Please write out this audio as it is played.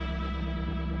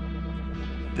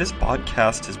This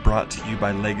podcast is brought to you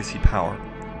by Legacy Power.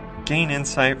 Gain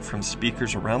insight from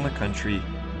speakers around the country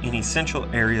in essential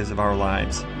areas of our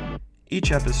lives.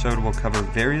 Each episode will cover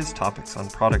various topics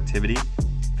on productivity,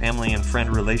 family and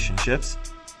friend relationships,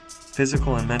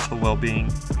 physical and mental well-being,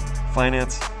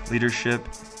 finance, leadership,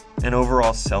 and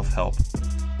overall self-help.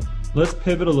 Let's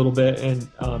pivot a little bit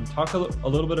and talk a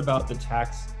little bit about the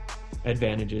tax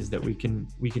advantages that we can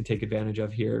take advantage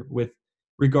of here. With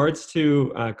regards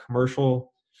to commercial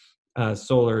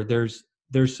solar, there's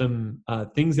some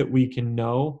things that we can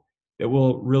know that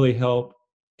will really help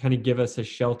kind of give us a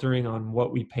sheltering on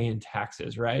what we pay in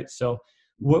taxes, right? So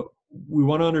what we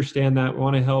want to understand that we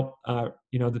want to help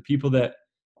the people that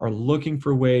are looking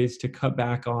for ways to cut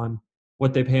back on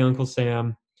what they pay Uncle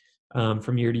Sam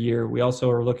from year to year. We also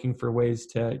are looking for ways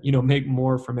to make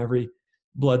more from every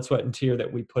blood, sweat, and tear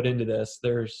that we put into this.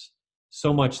 There's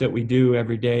so much that we do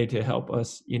every day to help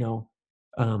us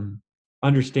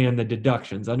understand the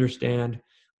deductions, understand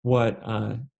what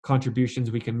contributions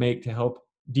we can make to help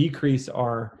decrease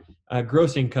our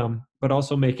gross income, but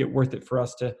also make it worth it for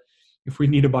us to, if we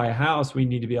need to buy a house, we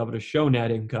need to be able to show net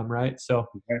income, right? So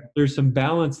there's some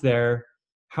balance there.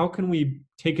 How can we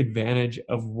take advantage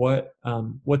of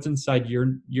what's inside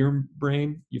your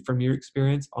brain from your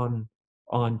experience on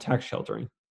tax sheltering?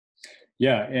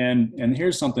 Yeah, and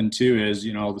here's something too is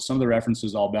some of the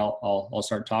references I'll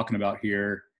start talking about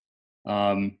here.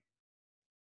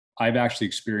 I've actually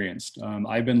experienced.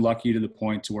 I've been lucky to the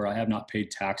point to where I have not paid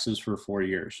taxes for 4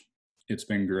 years. It's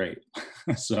been great.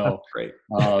 So great.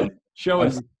 Show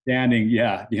us. Understanding,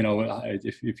 yeah.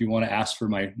 If you want to ask for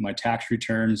my tax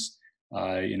returns,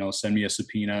 send me a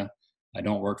subpoena. I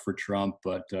don't work for Trump,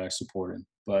 but I support him.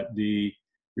 But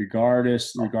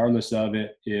regardless of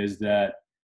it, is that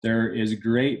there is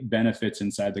great benefits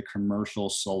inside the commercial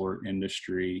solar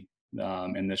industry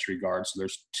in this regard. So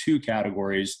there's two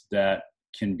categories that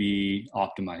can be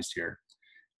optimized here.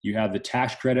 You have the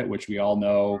tax credit, which we all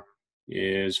know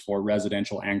is for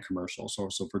residential and commercial. So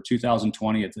for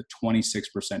 2020, it's a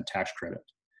 26% tax credit.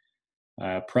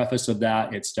 Preface of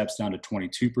that, it steps down to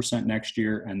 22% next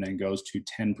year and then goes to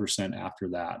 10% after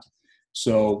that.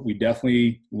 So we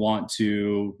definitely want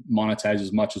to monetize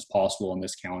as much as possible in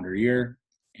this calendar year.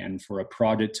 And for a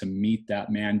project to meet that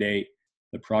mandate,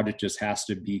 the project just has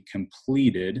to be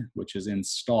completed, which is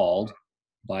installed,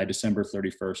 by December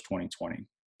 31st, 2020.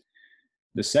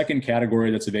 The second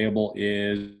category that's available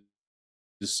is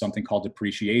something called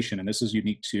depreciation, and this is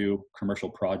unique to commercial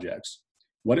projects.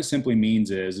 What it simply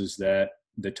means is that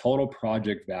the total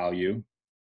project value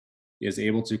is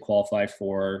able to qualify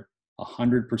for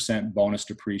 100% bonus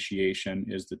depreciation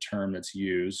is the term that's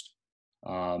used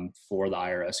for the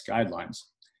IRS guidelines.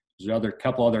 There's a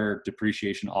couple other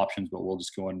depreciation options, but we'll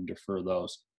just go and defer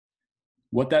those.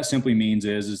 What that simply means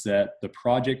is that the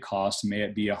project cost, may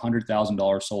it be a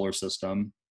 $100,000 solar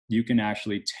system, you can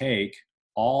actually take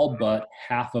all but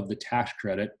half of the tax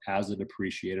credit as a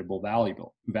depreciable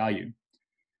value.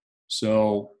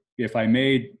 So if I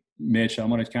may, Mitch, I'm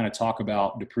going to kind of talk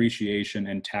about depreciation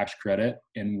and tax credit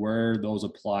and where those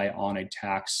apply on a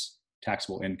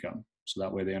taxable income. So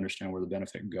that way they understand where the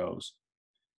benefit goes.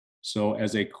 So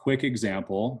as a quick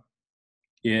example,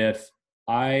 if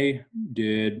I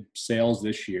did sales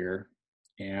this year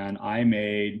and I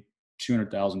made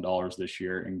 $200,000 this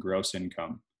year in gross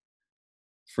income,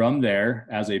 from there,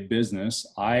 as a business,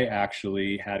 I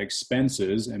actually had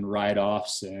expenses and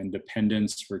write-offs and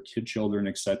dependents for children,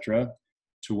 etc.,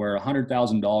 to where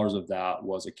 $100,000 of that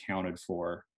was accounted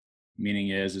for. Meaning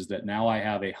is that now I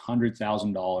have a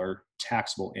 $100,000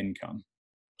 taxable income.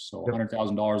 So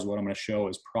 $100,000 is what I'm going to show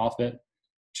as profit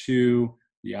to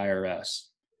the IRS.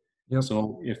 Yep.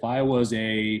 So if I was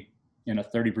in a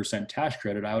 30% tax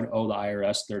credit, I would owe the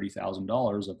IRS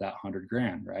 $30,000 of that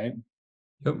 $100,000, right?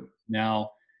 Yep. Now,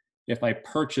 if I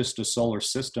purchased a solar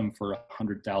system for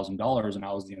 $100,000 and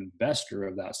I was the investor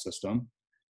of that system,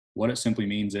 what it simply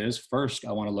means is, first,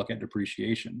 I want to look at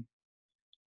depreciation.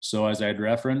 So as I had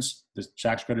referenced, the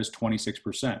tax credit is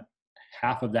 26%.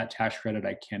 Half of that tax credit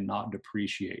I cannot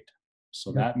depreciate.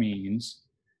 So that means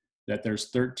that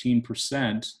there's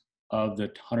 13% of the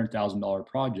 $100,000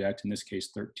 project, in this case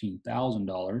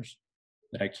 $13,000,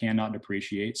 that I cannot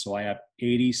depreciate. So I have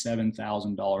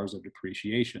 $87,000 of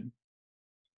depreciation.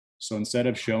 So instead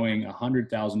of showing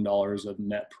 $100,000 of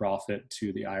net profit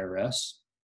to the IRS,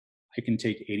 I can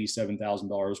take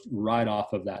 $87,000 right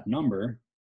off of that number.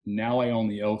 Now I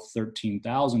only owe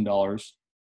 $13,000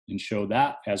 and show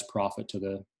that as profit to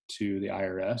the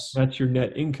IRS. That's your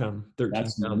net income.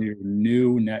 That's your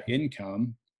new net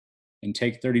income. And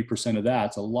take 30% of that.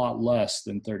 It's a lot less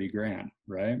than $30,000,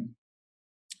 right?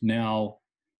 Now,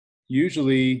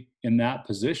 usually in that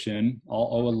position, I'll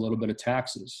owe a little bit of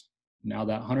taxes. Now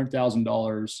that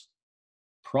 $100,000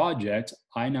 project,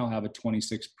 I now have a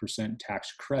 26%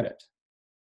 tax credit.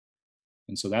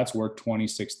 And so that's worth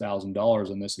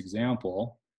 $26,000 in this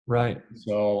example. Right.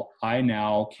 So I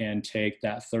now can take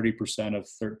that 30% of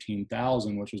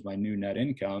 13,000, which is my new net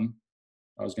income.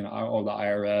 I owe the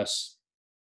IRS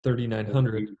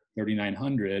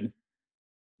 3,900.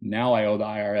 Now I owe the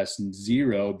IRS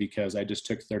zero because I just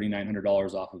took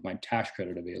 $3,900 off of my tax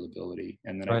credit availability,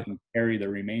 and then I can carry the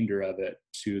remainder of it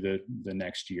to the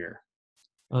next year.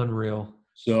 Unreal.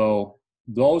 So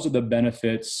those are the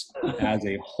benefits as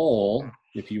a whole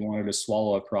if you wanted to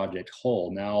swallow a project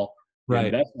whole. Now, the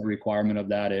investment requirement of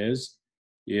that is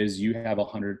you have a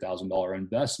 $100,000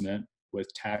 investment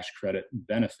with tax credit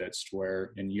benefits,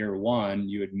 where in year one,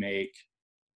 you would make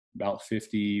about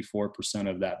 54%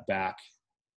 of that back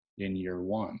in year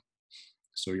one.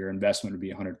 So your investment would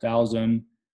be 100,000.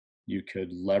 You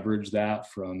could leverage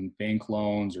that from bank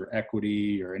loans or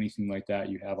equity or anything like that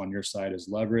you have on your side as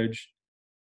leverage.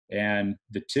 And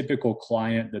the typical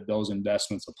client that those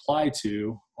investments apply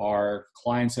to are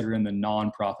clients that are in the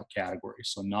nonprofit category,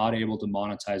 so not able to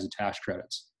monetize the tax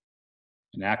credits.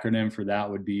 An acronym for that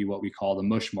would be what we call the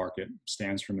MUSH market.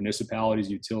 Stands for municipalities,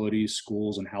 utilities,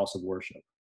 schools, and house of worship,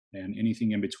 and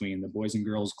anything in between, the Boys and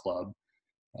Girls Club,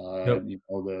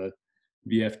 the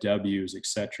VFWs,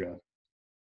 etc.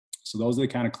 So those are the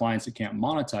kind of clients that can't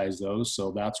monetize those.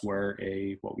 So that's where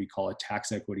what we call a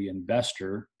tax equity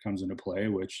investor comes into play,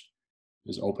 which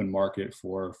is open market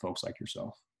for folks like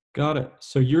yourself. Got it.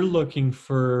 So you're looking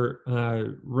for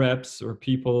reps or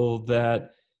people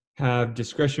that have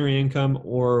discretionary income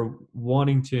or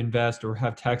wanting to invest or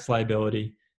have tax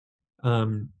liability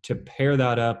to pair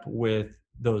that up with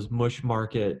those MUSH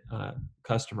market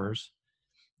customers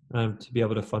to be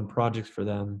able to fund projects for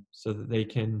them so that they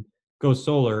can go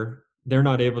solar. They're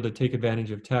not able to take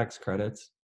advantage of tax credits.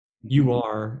 You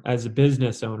are as a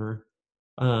business owner.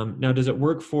 Now, does it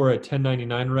work for a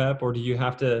 1099 rep, or do you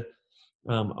have to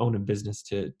own a business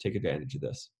to take advantage of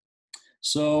this?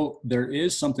 So there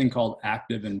is something called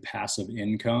active and passive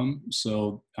income.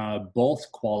 So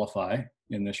both qualify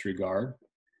in this regard.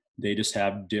 They just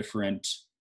have different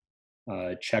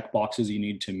check boxes you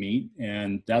need to meet.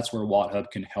 And that's where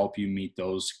WattHub can help you meet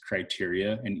those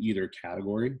criteria in either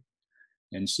category.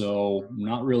 And so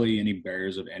not really any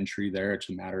barriers of entry there. It's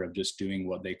a matter of just doing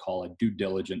what they call a due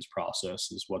diligence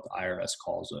process, is what the IRS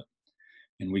calls it.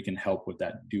 And we can help with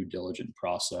that due diligence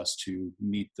process to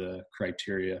meet the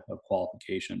criteria of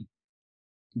qualification.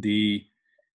 The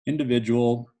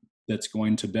individual that's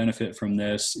going to benefit from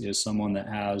this is someone that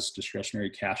has discretionary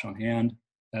cash on hand,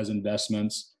 has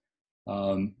investments.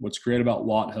 What's great about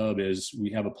WattHub is we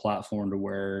have a platform to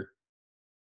where,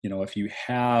 if you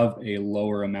have a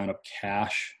lower amount of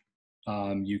cash,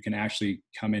 you can actually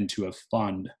come into a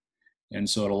fund. And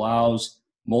so it allows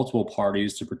multiple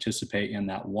parties to participate in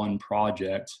that one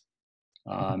project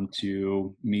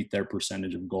to meet their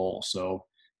percentage of goal. So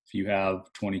if you have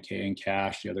 20K in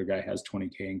cash, the other guy has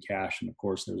 20K in cash, and of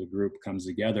course there's a group comes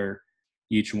together,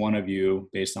 each one of you,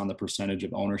 based on the percentage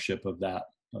of ownership of that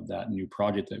new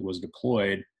project that was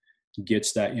deployed,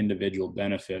 gets that individual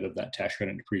benefit of that tax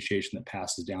credit and depreciation that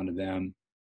passes down to them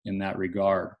in that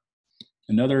regard.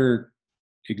 Another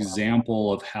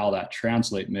example of how that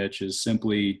translates, Mitch, is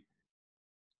simply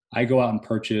I go out and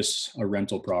purchase a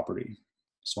rental property.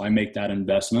 So I make that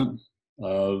investment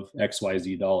of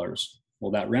XYZ dollars.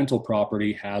 Well, that rental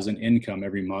property has an income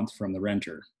every month from the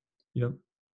renter. Yep.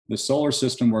 The solar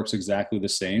system works exactly the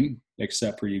same,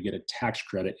 except for you get a tax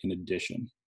credit in addition.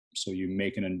 So you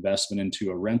make an investment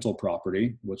into a rental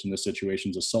property, which in this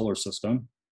situation is a solar system.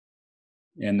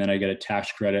 And then I get a tax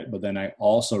credit, but then I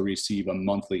also receive a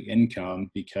monthly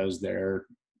income because they're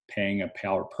paying a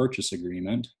power purchase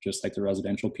agreement, just like the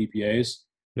residential PPAs.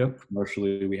 Yep.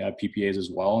 Commercially, we have PPAs as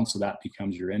well. And so that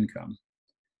becomes your income.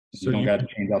 So you don't got to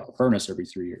change out the furnace every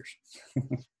 3 years.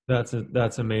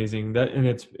 That's amazing.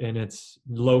 And it's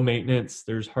low maintenance.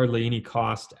 There's hardly any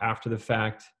cost after the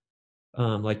fact.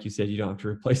 Like you said, you don't have to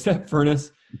replace that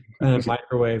furnace,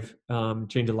 microwave,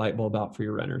 change a light bulb out for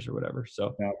your renters or whatever.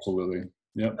 So absolutely.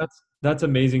 Yep. That's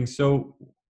amazing. So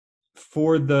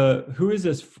who is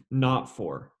this not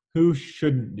for? Who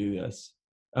shouldn't do this?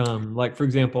 Like, for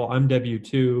example, I'm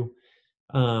W-2.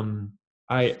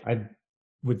 I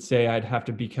would say I'd have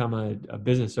to become a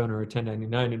business owner or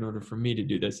 1099 in order for me to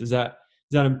do this. Is that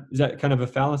kind of a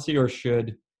fallacy, or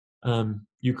should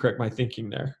you correct my thinking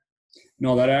there?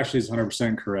 No, that actually is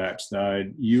 100% correct.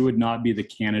 You would not be the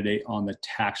candidate on the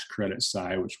tax credit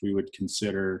side, which we would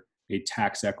consider a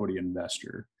tax equity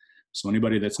investor. So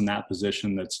anybody that's in that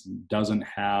position that doesn't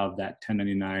have that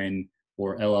 1099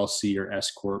 or LLC or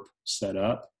S Corp set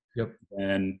up, Yep.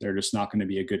 then they're just not going to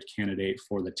be a good candidate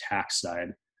for the tax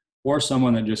side. Or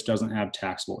someone that just doesn't have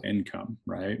taxable income,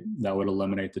 right? That would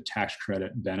eliminate the tax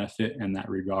credit benefit in that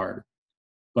regard.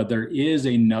 But there is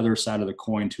another side of the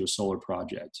coin to a solar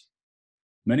project.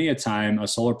 Many a time, a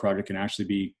solar project can actually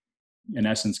be, in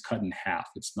essence, cut in half.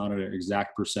 It's not an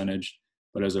exact percentage,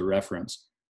 but as a reference.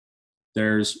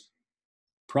 There's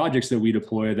projects that we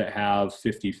deploy that have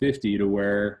 50-50 to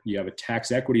where you have a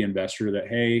tax equity investor that,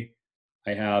 hey,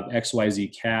 I have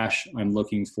XYZ cash. I'm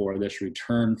looking for this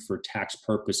return for tax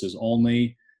purposes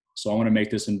only. So I want to make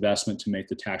this investment to make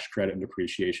the tax credit and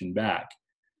depreciation back.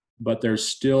 But there's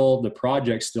still, the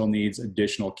project still needs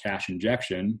additional cash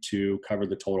injection to cover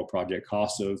the total project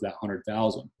cost of that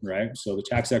 100,000, right? So the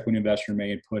tax equity investor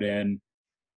may put in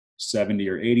 70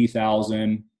 or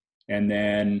 80,000, and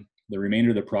then the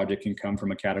remainder of the project can come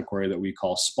from a category that we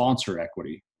call sponsor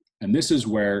equity. And this is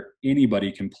where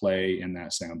anybody can play in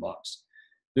that sandbox.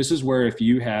 This is where if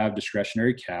you have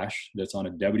discretionary cash that's on a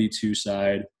W-2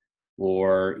 side,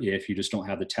 or if you just don't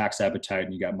have the tax appetite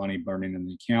and you got money burning in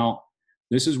the account,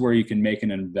 this is where you can make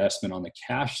an investment on the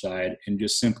cash side and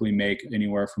just simply make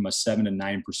anywhere from a 7 to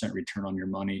 9% return on your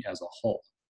money as a whole.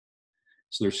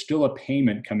 So there's still a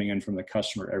payment coming in from the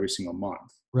customer every single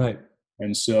month. Right.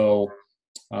 And so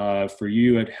for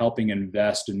you at helping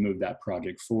invest and move that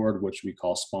project forward, which we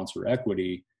call sponsor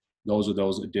equity, those are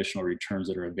those additional returns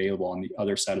that are available on the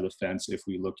other side of the fence if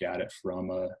we look at it from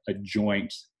a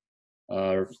joint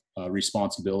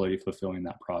responsibility fulfilling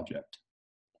that project.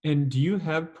 And do you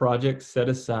have projects set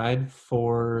aside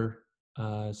for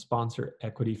sponsor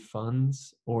equity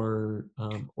funds, or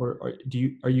are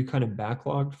you kind of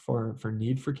backlogged for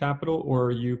need for capital, or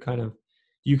are you kind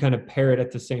of pair it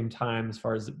at the same time as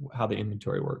far as how the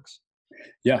inventory works?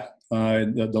 Yeah,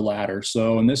 the latter.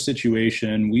 So in this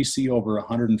situation, we see over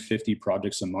 150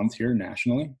 projects a month here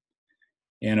nationally.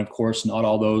 And of course, not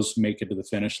all those make it to the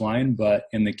finish line, but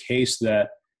in the case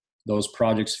that those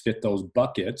projects fit those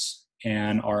buckets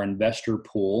and our investor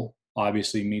pool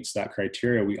obviously meets that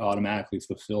criteria, we automatically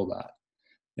fulfill that.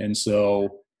 And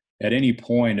so at any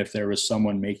point, if there was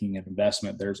someone making an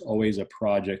investment, there's always a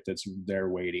project that's there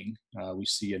waiting. We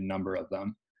see a number of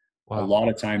them. Wow. A lot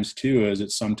of times too, is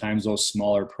it's sometimes those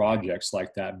smaller projects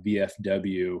like that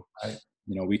VFW. Right.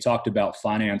 You know, we talked about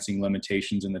financing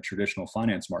limitations in the traditional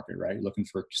finance market, right? Looking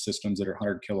for systems that are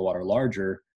 100 kilowatt or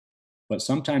larger. But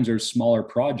sometimes there's smaller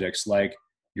projects like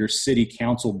your city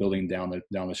council building down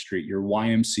the street, your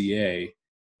YMCA,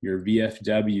 your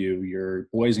VFW, your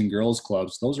Boys and Girls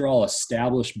Clubs. Those are all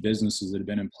established businesses that have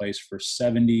been in place for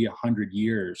 70, 100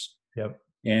 years. Yep.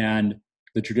 And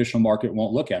the traditional market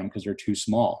won't look at them because they're too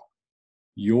small.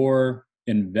 Your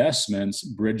investments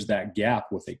bridge that gap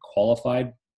with a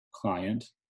qualified client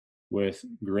with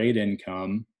great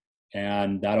income,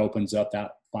 and that opens up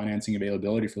that financing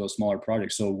availability for those smaller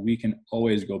projects. So we can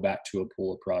always go back to a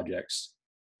pool of projects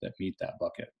that meet that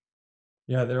bucket.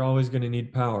 Yeah, they're always going to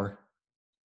need power.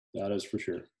 That is for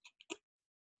sure.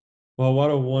 Well, what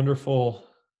a wonderful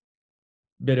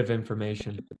bit of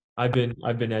information. I've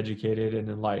been educated and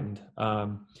enlightened.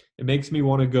 It makes me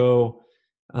want to go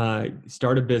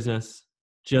start a business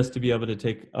just to be able to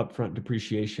take upfront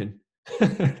depreciation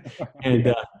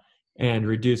and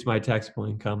reduce my taxable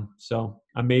income. So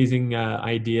amazing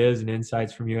ideas and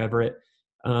insights from you, Everett.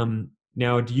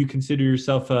 Now, do you consider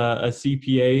yourself a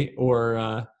CPA,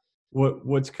 or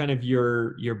what's kind of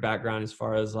your background as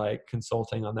far as like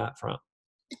consulting on that front?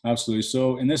 Absolutely.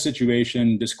 So in this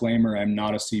situation, disclaimer, I'm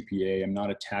not a CPA. I'm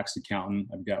not a tax accountant.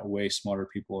 I've got way smarter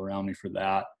people around me for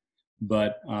that.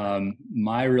 But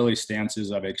my really stance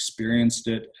is I've experienced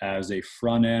it as a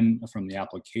front end from the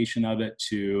application of it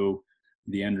to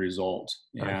the end result.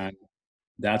 And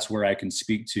that's where I can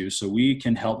speak to. So we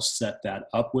can help set that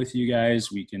up with you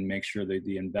guys. We can make sure that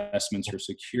the investments are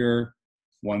secure.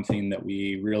 One thing that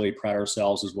we really pride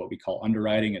ourselves is what we call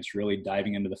underwriting. It's really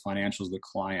diving into the financials of the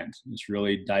client. It's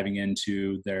really diving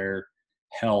into their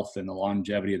health and the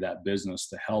longevity of that business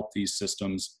to help these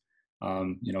systems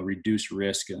reduce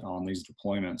risk on these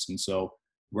deployments. And so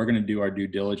we're going to do our due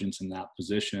diligence in that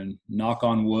position. Knock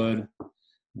on wood,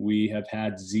 we have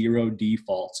had 0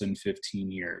 defaults in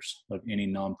 15 years of any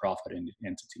nonprofit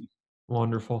entity.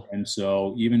 Wonderful. And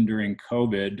so even during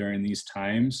COVID, during these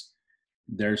times,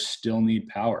 they still need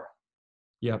power.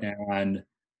 Yep. And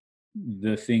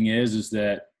the thing is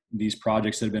that these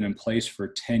projects that have been in place for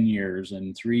 10 years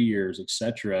and 3 years, et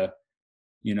cetera,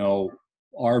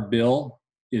 our bill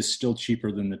is still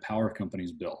cheaper than the power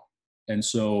company's bill. And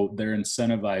so they're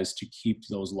incentivized to keep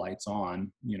those lights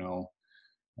on,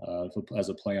 as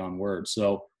a play on words.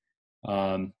 So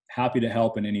happy to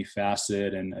help in any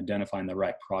facet and identifying the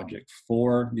right project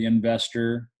for the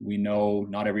investor. We know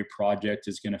not every project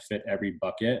is going to fit every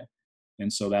bucket.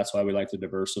 And so that's why we like to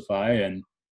diversify. And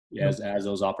as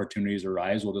those opportunities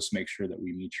arise, we'll just make sure that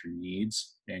we meet your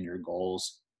needs and your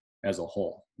goals as a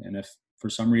whole. And if for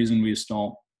some reason we just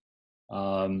don't,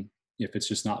 if it's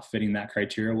just not fitting that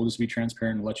criteria, we'll just be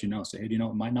transparent and let you know. Say, hey,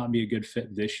 it might not be a good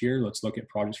fit this year. Let's look at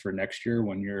projects for next year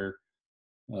when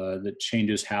the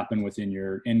changes happen within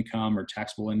your income or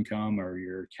taxable income or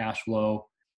your cash flow,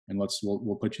 and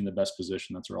we'll put you in the best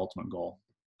position. That's our ultimate goal.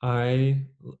 I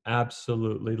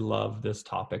absolutely love this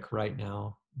topic right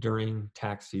now during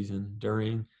tax season,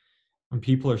 during when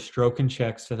people are stroking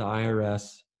checks to the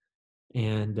IRS,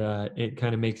 and it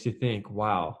kind of makes you think,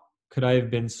 wow, could I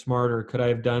have been smarter? Could I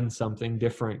have done something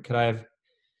different? Could I have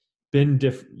been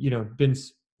been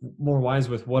more wise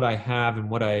with what I have and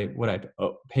what I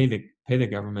pay the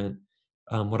government,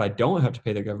 what I don't have to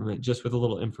pay the government, just with a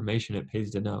little information it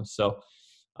pays to know. So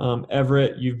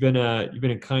Everett, you've been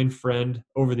a kind friend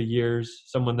over the years,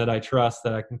 someone that I trust,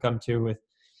 that I can come to with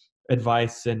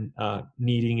advice and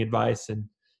needing advice, and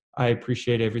I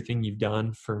appreciate everything you've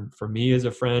done for me as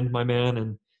a friend, my man,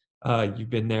 and you've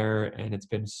been there, and it's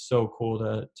been so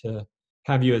cool to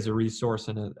have you as a resource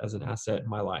and as an asset in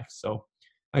my life. So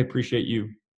I appreciate you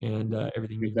and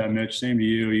everything you've done. Mitch, same to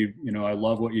you. I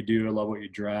love what you do. I love what you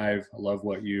drive. I love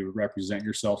what you represent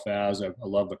yourself as. I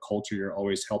love the culture you're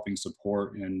always helping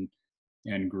support and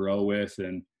grow with.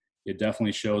 And it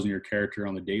definitely shows in your character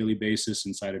on the daily basis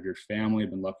inside of your family.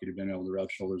 I've been lucky to have been able to rub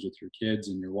shoulders with your kids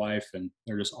and your wife, and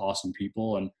they're just awesome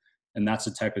people. And that's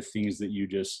the type of things that you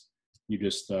just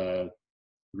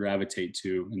gravitate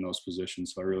to in those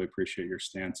positions. So I really appreciate your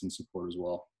stance and support as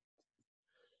well.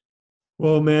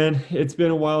 Well, man, it's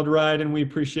been a wild ride, and we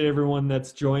appreciate everyone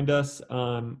that's joined us.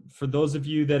 For those of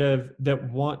you that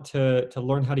want to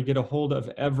learn how to get a hold of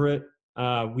Everett,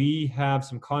 we have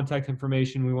some contact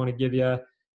information we want to give you.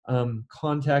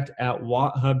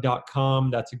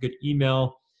 contact@watthub.com. That's a good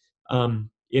email.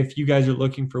 If you guys are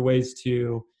looking for ways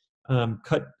to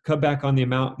cut back on the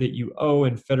amount that you owe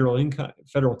in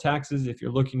federal taxes, if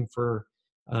you're looking for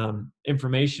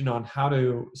information on how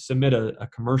to submit a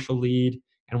commercial lead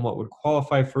and what would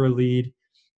qualify for a lead,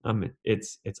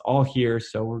 it's all here.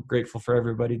 So we're grateful for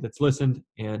everybody that's listened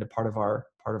and a part of our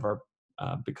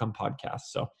Become podcast.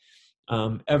 So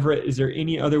Everett, is there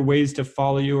any other ways to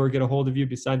follow you or get a hold of you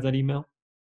besides that email?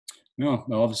 No,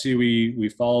 obviously we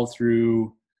follow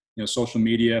through social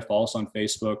media. Follow us on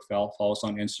Facebook, follow us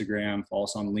on Instagram, follow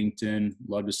us on LinkedIn.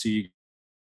 Love to see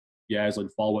you guys, like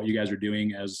follow what you guys are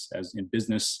doing as in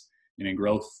business and in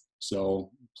growth.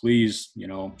 So please,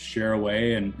 share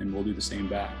away and we'll do the same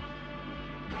back.